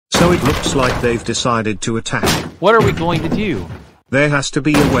So it looks like they've decided to attack. What are we going to do? There has to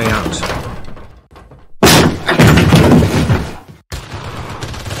be a way out.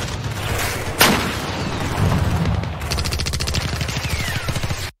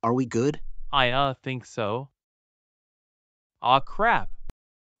 Are we good? I think so. Aw, crap.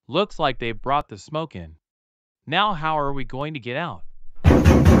 Looks like they brought the smoke in. Now how are we going to get out?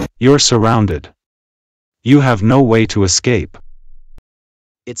 You're surrounded. You have no way to escape.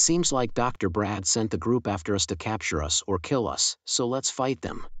 It seems like Dr. Brad sent the group after us to capture us or kill us, so let's fight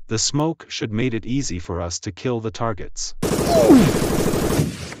them. The smoke should made it easy for us to kill the targets.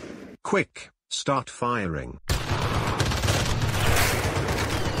 Quick, start firing.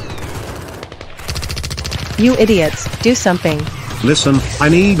 You idiots, do something. Listen, I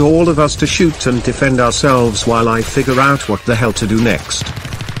need all of us to shoot and defend ourselves while I figure out what the hell to do next.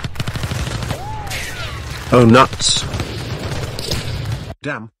 Oh nuts.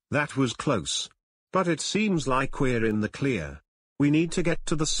 Damn, that was close. But it seems like we're in the clear. We need to get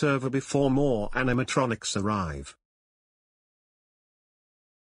to the server before more animatronics arrive.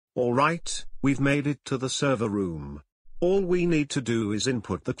 Alright, we've made it to the server room. All we need to do is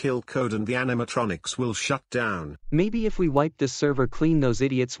input the kill code and the animatronics will shut down. Maybe if we wipe this server clean, those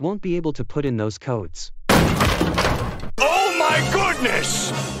idiots won't be able to put in those codes. Oh my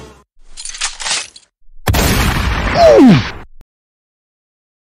goodness!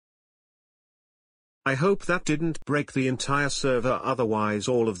 I hope that didn't break the entire server, otherwise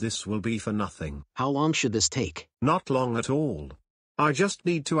all of this will be for nothing. How long should this take? Not long at all. I just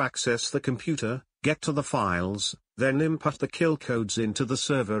need to access the computer, get to the files, then input the kill codes into the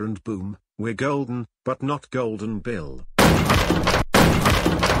server and boom, we're golden, but not Golden Bill.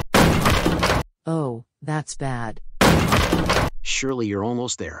 Oh, that's bad. Surely you're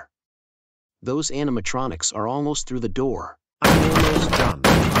almost there. Those animatronics are almost through the door. I'm almost done.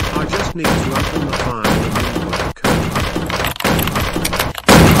 I just need to open the file and input the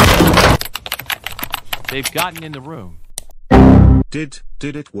code. They've gotten in the room. Did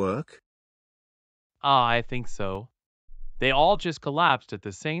it work? I think so. They all just collapsed at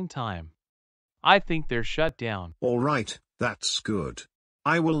the same time. I think they're shut down. Alright, that's good.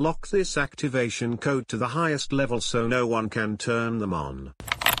 I will lock this activation code to the highest level so no one can turn them on.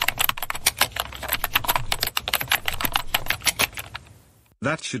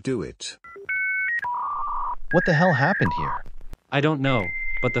 That should do it. What the hell happened here? I don't know,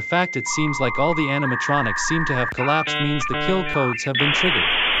 but the fact it seems like all the animatronics seem to have collapsed means the kill codes have been triggered.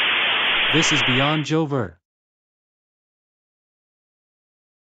 This is beyond Jover.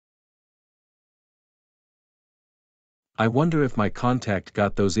 I wonder if my contact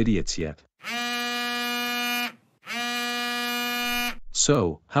got those idiots yet.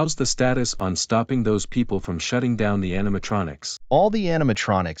 So, how's the status on stopping those people from shutting down the animatronics? All the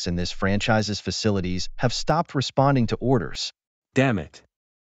animatronics in this franchise's facilities have stopped responding to orders. Damn it.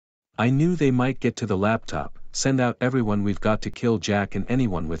 I knew they might get to the laptop, send out everyone we've got to kill Jack and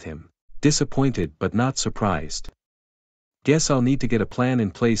anyone with him. Disappointed but not surprised. Guess I'll need to get a plan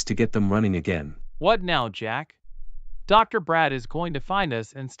in place to get them running again. What now, Jack? Dr. Brad is going to find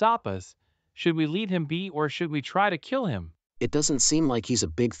us and stop us. Should we leave him be or should we try to kill him? It doesn't seem like he's a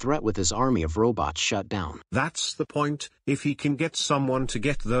big threat with his army of robots shut down. That's the point. If he can get someone to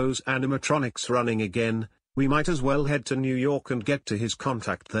get those animatronics running again, we might as well head to New York and get to his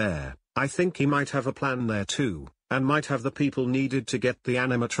contact there. I think he might have a plan there too, and might have the people needed to get the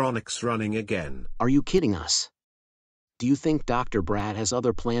animatronics running again. Are you kidding us? Do you think Dr. Brad has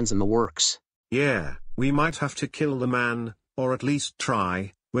other plans in the works? Yeah, we might have to kill the man, or at least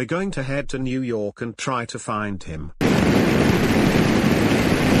try. We're going to head to New York and try to find him.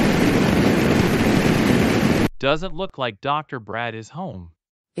 Doesn't look like Dr. Brad is home.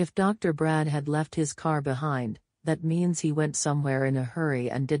 If Dr. Brad had left his car behind, that means he went somewhere in a hurry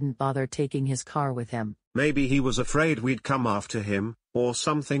and didn't bother taking his car with him. Maybe he was afraid we'd come after him, or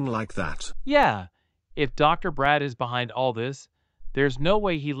something like that. Yeah, if Dr. Brad is behind all this, there's no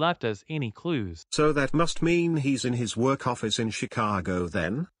way he left us any clues. So that must mean he's in his work office in Chicago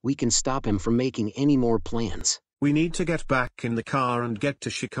then? We can stop him from making any more plans. We need to get back in the car and get to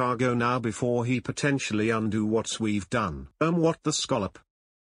Chicago now before he potentially undo what we've done. What the scallop?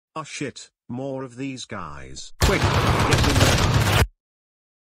 Oh shit, more of these guys. Quick, get in there.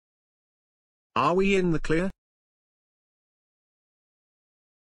 Are we in the clear?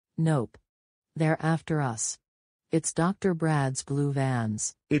 Nope. They're after us. It's Dr. Brad's blue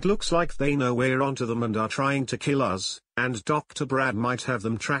vans. It looks like they know we're onto them and are trying to kill us, and Dr. Brad might have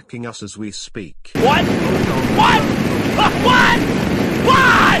them tracking us as we speak. What? What? What?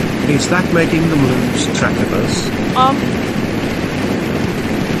 What? Is that making them lose track of us?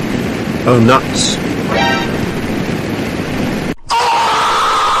 Oh nuts.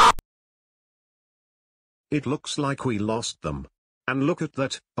 It looks like we lost them. And look at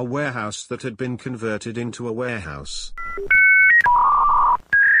that, a warehouse that had been converted into a warehouse.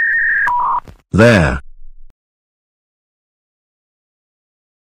 There.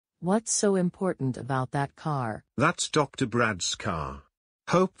 What's so important about that car? That's Dr. Brad's car.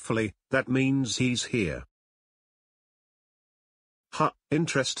 Hopefully, that means he's here. Huh,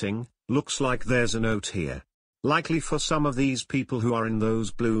 interesting, looks like there's a note here. Likely for some of these people who are in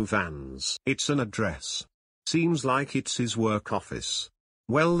those blue vans. It's an address. Seems like it's his work office.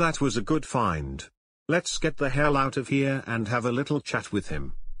 Well, that was a good find. Let's get the hell out of here and have a little chat with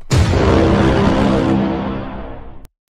him.